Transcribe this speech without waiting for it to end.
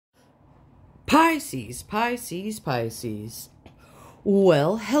Pisces, Pisces, Pisces.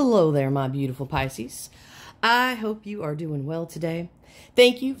 Well, hello there, my beautiful Pisces. I hope you are doing well today.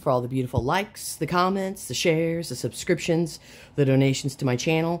 Thank you for all the beautiful likes, the comments, the shares, the subscriptions, the donations to my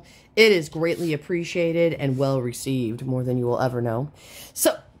channel. It is greatly appreciated and well received, more than you will ever know.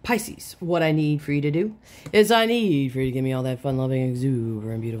 So, Pisces, what I need for you to do is I need for you to give me all that fun-loving,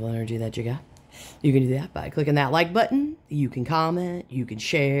 exuberant, beautiful energy that you got. You can do that by clicking that like button. You can comment, you can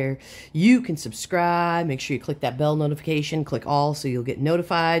share, you can subscribe. Make sure you click that bell notification, click all so you'll get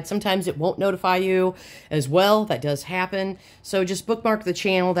notified. Sometimes it won't notify you as well. That does happen. So just bookmark the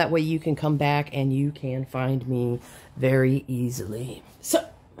channel. That way you can come back and you can find me very easily. So,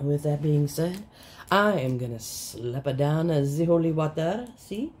 with that being said, I am going to slap it down the holy water.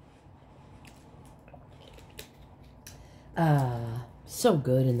 See? So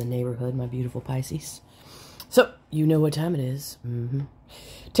good in the neighborhood, my beautiful Pisces. So, you know what time it is.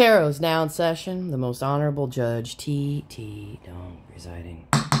 Tarot's now in session. The most honorable judge, T.T. Dong, presiding.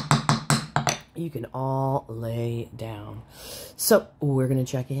 You can all lay down. So, we're going to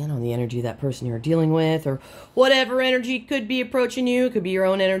check in on the energy of that person you're dealing with, or whatever energy could be approaching you. It could be your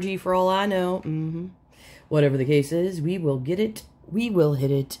own energy for all I know. Whatever the case is, we will get it, we will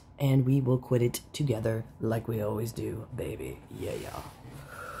hit it, and we will quit it together like we always do, baby. Yeah.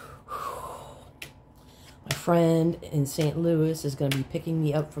 My friend in St. Louis is going to be picking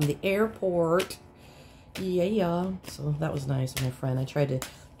me up from the airport. Yeah. So that was nice of my friend. I tried to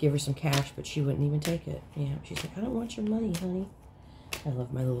give her some cash, but she wouldn't even take it. Yeah, she's like, I don't want your money, honey. I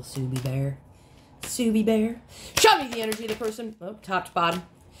love my little Subi bear. Subi bear. Show me the energy of the person. Oh, top to bottom.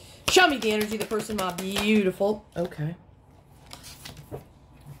 Show me the energy of the person, my beautiful. Okay.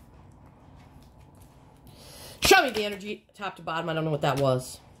 Show me the energy, top to bottom. I don't know what that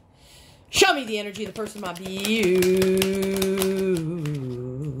was. Show me the energy of the person, my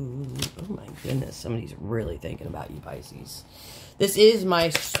Oh my goodness, somebody's really thinking about you, Pisces. This is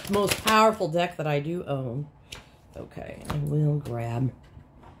my most powerful deck that I do own. Okay, I will grab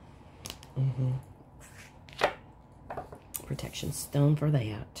protection stone for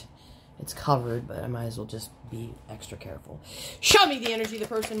that. It's covered, but I might as well just be extra careful. Show me the energy of the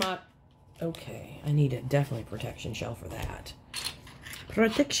person, my... Okay, I need a definitely protection shell for that.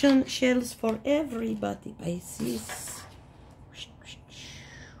 Protection shells for everybody, Pisces.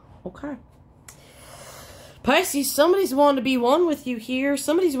 Okay. Pisces, somebody's wanting to be one with you here.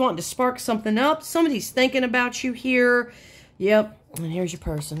 Somebody's wanting to spark something up. Somebody's thinking about you here. Yep, and here's your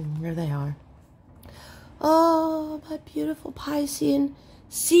person. There they are. Oh, my beautiful Piscean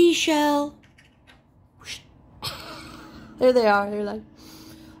seashell. There they are. They're like,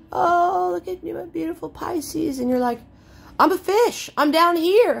 oh, look at me, my beautiful Pisces. And you're like, I'm a fish. I'm down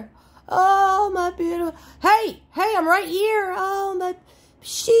here. Oh, my beautiful. Hey, I'm right here. Oh, my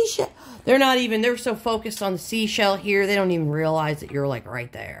seashell. They're so focused on the seashell here, they don't even realize that you're like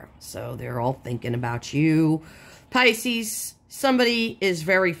right there. So they're all thinking about you. Pisces, somebody is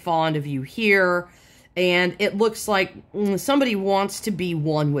very fond of you here. And it looks like somebody wants to be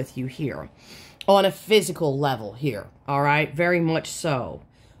one with you here. On a physical level here. All right? Very much so.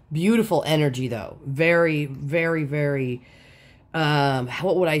 Beautiful energy, though. Very, very, very,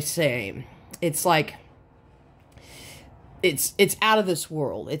 what would I say? It's like, it's out of this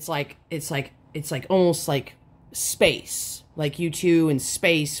world. It's like almost like space. Like you two in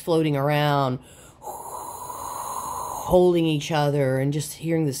space floating around, holding each other and just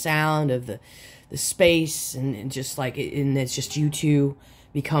hearing the sound of the space and just like, and it's just you two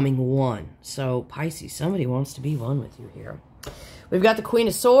becoming one. So, Pisces, somebody wants to be one with you here. We've got the Queen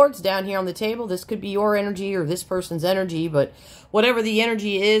of Swords down here on the table. This could be your energy or this person's energy, but whatever the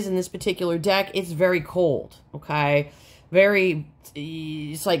energy is in this particular deck, it's very cold, okay?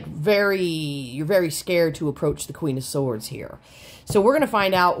 It's like you're very scared to approach the Queen of Swords here. So we're going to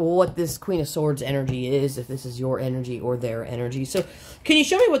find out what this Queen of Swords energy is, if this is your energy or their energy. So can you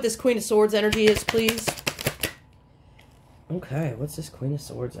show me what this Queen of Swords energy is, please? Okay, what's this Queen of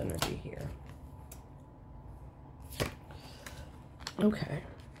Swords energy here? Okay.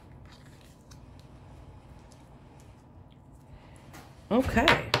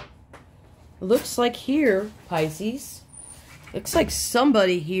 Looks like here, Pisces, looks like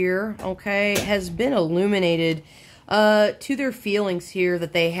somebody here, okay, has been illuminated to their feelings here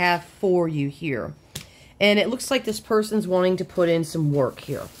that they have for you here. And it looks like this person's wanting to put in some work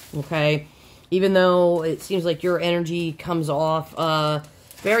here, okay? Even though it seems like your energy comes off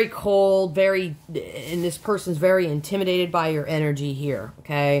very cold, and this person's very intimidated by your energy here,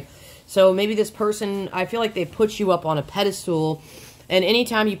 okay? So maybe this person, I feel like they put you up on a pedestal, and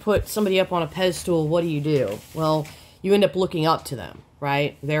anytime you put somebody up on a pedestal, what do? Well, you end up looking up to them,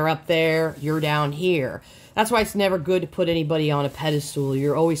 right? They're up there, you're down here. That's why it's never good to put anybody on a pedestal.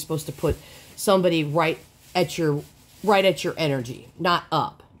 You're always supposed to put somebody right at your energy, not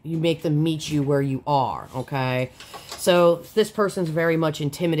up. You make them meet you where you are, okay? So this person's very much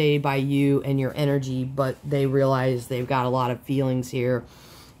intimidated by you and your energy, but they realize they've got a lot of feelings here,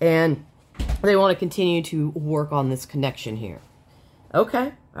 and they want to continue to work on this connection here.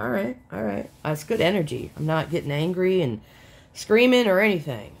 Okay, all right. That's good energy. I'm not getting angry and screaming or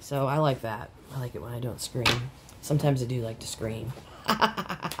anything, so I like that. I like it when I don't scream. Sometimes I do like to scream. Order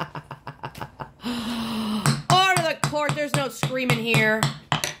the court. There's no screaming here.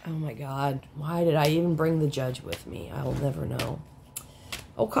 Oh my God. Why did I even bring the judge with me? I will never know.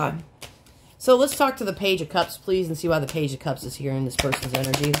 Okay. So let's talk to the Page of Cups, please, and see why the Page of Cups is here in this person's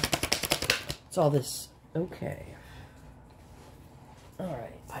energy. It's all this. Okay. All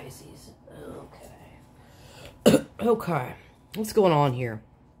right, Pisces. Okay. Okay. What's going on here?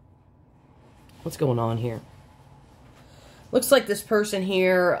 What's going on here? Looks like this person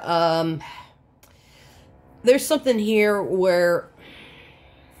here, there's something here where,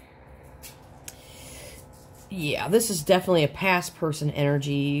 yeah, this is definitely a past person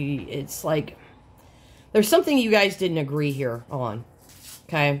energy. It's like, there's something you guys didn't agree here on,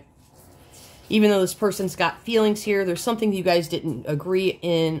 okay? Even though this person's got feelings here, there's something you guys didn't agree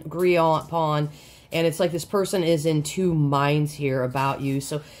upon, and it's like this person is in two minds here about you.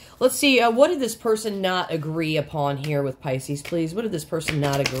 So let's see, what did this person not agree upon here with Pisces, please? What did this person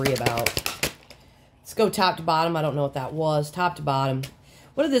not agree about? Let's go top to bottom. I don't know what that was. Top to bottom.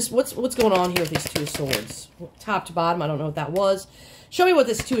 What's going on here with these Two of Swords? Top to bottom, I don't know what that was. Show me what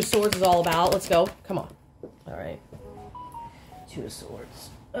this Two of Swords is all about. Let's go. Come on. All right. Two of Swords.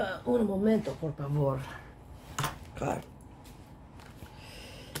 Un momento, por favor. Okay.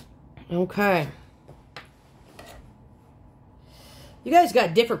 Okay. You guys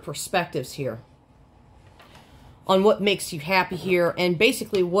got different perspectives here on what makes you happy here, and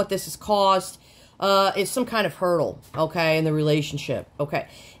basically what this has caused is some kind of hurdle, okay, in the relationship, okay.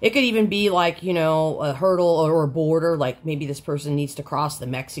 It could even be like, you know, a hurdle or a border, like maybe this person needs to cross the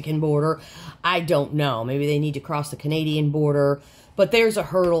Mexican border. I don't know. Maybe they need to cross the Canadian border, but there's a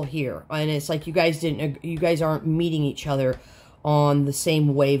hurdle here, and it's like you guys aren't meeting each other on the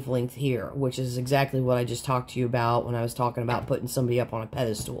same wavelength here, which is exactly what I just talked to you about when I was talking about putting somebody up on a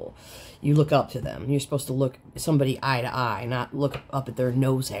pedestal. You look up to them. You're supposed to look somebody eye to eye, not look up at their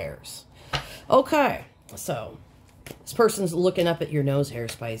nose hairs. Okay, so this person's looking up at your nose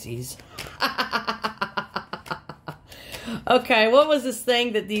hairs, Pisces. Okay, what was this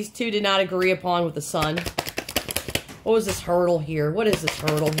thing that these two did not agree upon with the sun? What was this hurdle here? What is this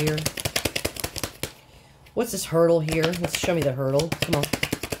hurdle here? What's this hurdle here? Let's show me the hurdle. Come on.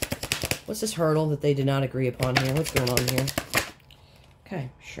 What's this hurdle that they did not agree upon here? What's going on here? Okay,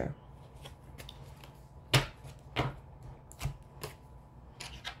 sure.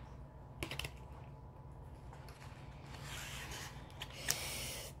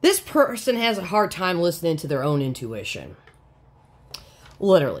 This person has a hard time listening to their own intuition.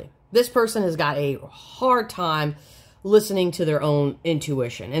 Literally. This person has got a hard time listening to their own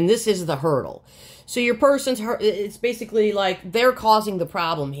intuition. And this is the hurdle. So your person's, it's basically like they're causing the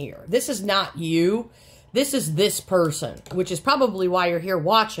problem here. This is not you. This is this person, which is probably why you're here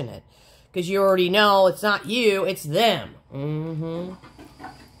watching it. Because you already know it's not you, it's them.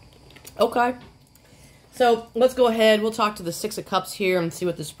 Okay. So let's go ahead. We'll talk to the Six of Cups here and see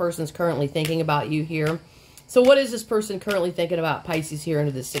what this person's currently thinking about you here. So what is this person currently thinking about Pisces here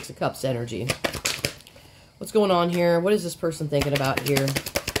under the Six of Cups energy? What's going on here? What is this person thinking about here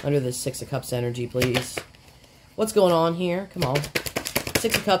under the Six of Cups energy, please? What's going on here? Come on.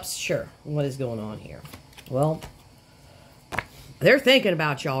 Six of Cups, sure. What is going on here? Well, they're thinking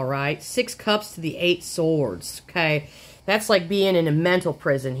about you, all right. Six Cups to the Eight Swords, okay? That's like being in a mental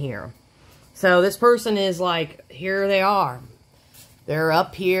prison here. So this person is like, here they are. They're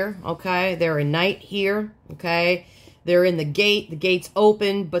up here, okay? They're a knight here, okay? They're in the gate. The gate's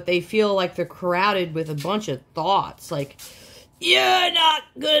open, but they feel like they're crowded with a bunch of thoughts. Like, you're not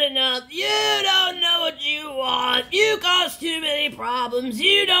good enough. You don't know what you want. You cause too many problems.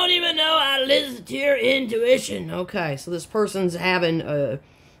 You don't even know how to listen to your intuition. Okay, so this person's having an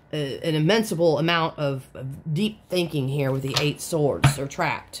immense amount of deep thinking here with the Eight Swords. They're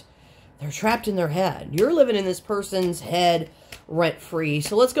trapped. They're trapped in their head. You're living in this person's head rent-free.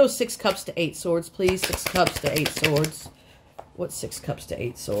 So let's go Six Cups to Eight Swords, please. Six Cups to Eight Swords. What's Six Cups to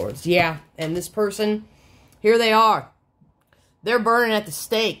Eight Swords? Yeah, and this person, here they are. They're burning at the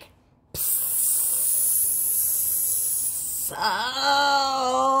stake. Psst.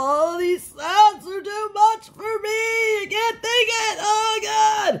 Oh, these sounds are too much for for me. I can't take it. Oh,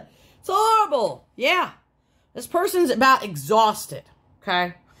 God. It's horrible. Yeah. This person's about exhausted.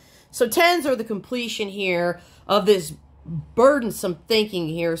 Okay. So 10s are the completion here of this burdensome thinking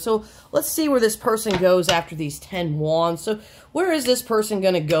here. So let's see where this person goes after these 10 wands. So where is this person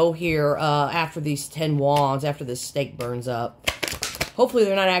going to go here after these 10 wands, after this stake burns up? Hopefully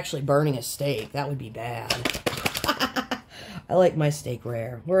they're not actually burning a stake. That would be bad. I like my stake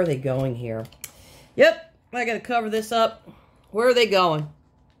rare. Where are they going here? Yep, I got to cover this up. Where are they going?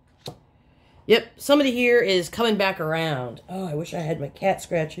 Yep, somebody here is coming back around. Oh, I wish I had my cat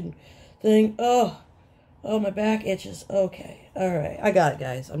scratching thing. Oh, my back itches. Okay, all right. I got it,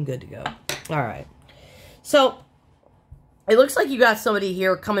 guys. I'm good to go. All right. So, it looks like you got somebody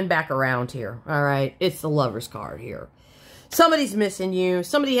here coming back around here. All right, it's the Lover's card here. Somebody's missing you.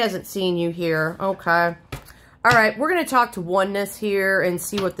 Somebody hasn't seen you here. Okay. All right, we're going to talk to oneness here and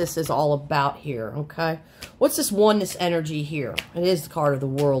see what this is all about here, okay? What's this oneness energy here? It is the card of the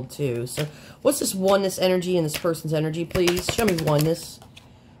world, too. So, what's this oneness energy in this person's energy, please? Show me oneness.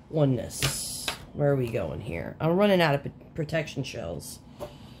 Oneness. Where are we going here? I'm running out of protection shells.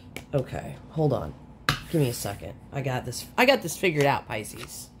 Okay, hold on. Give me a second. I got this figured out,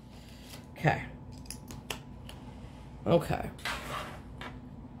 Pisces. Okay. Okay.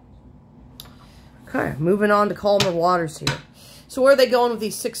 Okay, moving on to calmer waters here. So where are they going with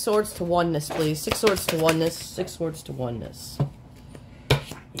these 6 swords to oneness, please? 6 swords to oneness. 6 swords to oneness.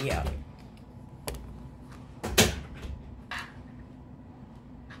 Yeah.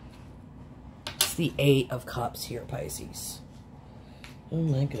 It's the 8 of Cups here, Pisces. Oh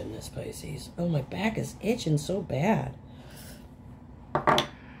my goodness, Pisces. Oh, my back is itching so bad.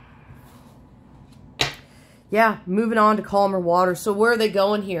 Yeah, moving on to calmer water. So where are they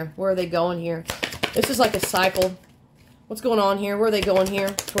going here? Where are they going here? This is like a cycle. What's going on here? Where are they going here?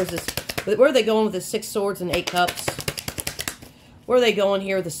 Towards this. Where are they going with the 6 swords and 8 cups? Where are they going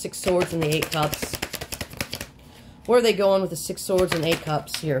here with the 6 swords and the 8 cups? Where are they going with the 6 swords and 8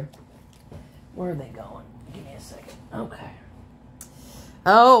 cups here? Where are they going? Give me a second. Okay.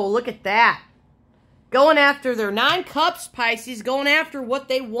 Oh, look at that. Going after their 9 cups, Pisces. Going after what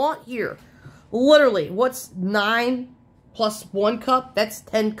they want here. Literally, what's 9 plus 1 cup? That's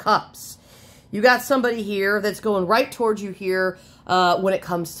 10 cups. You got somebody here that's going right towards you here when it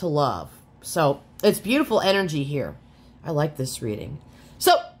comes to love. So, it's beautiful energy here. I like this reading.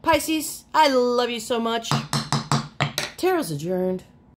 So, Pisces, I love you so much. Tarot's adjourned.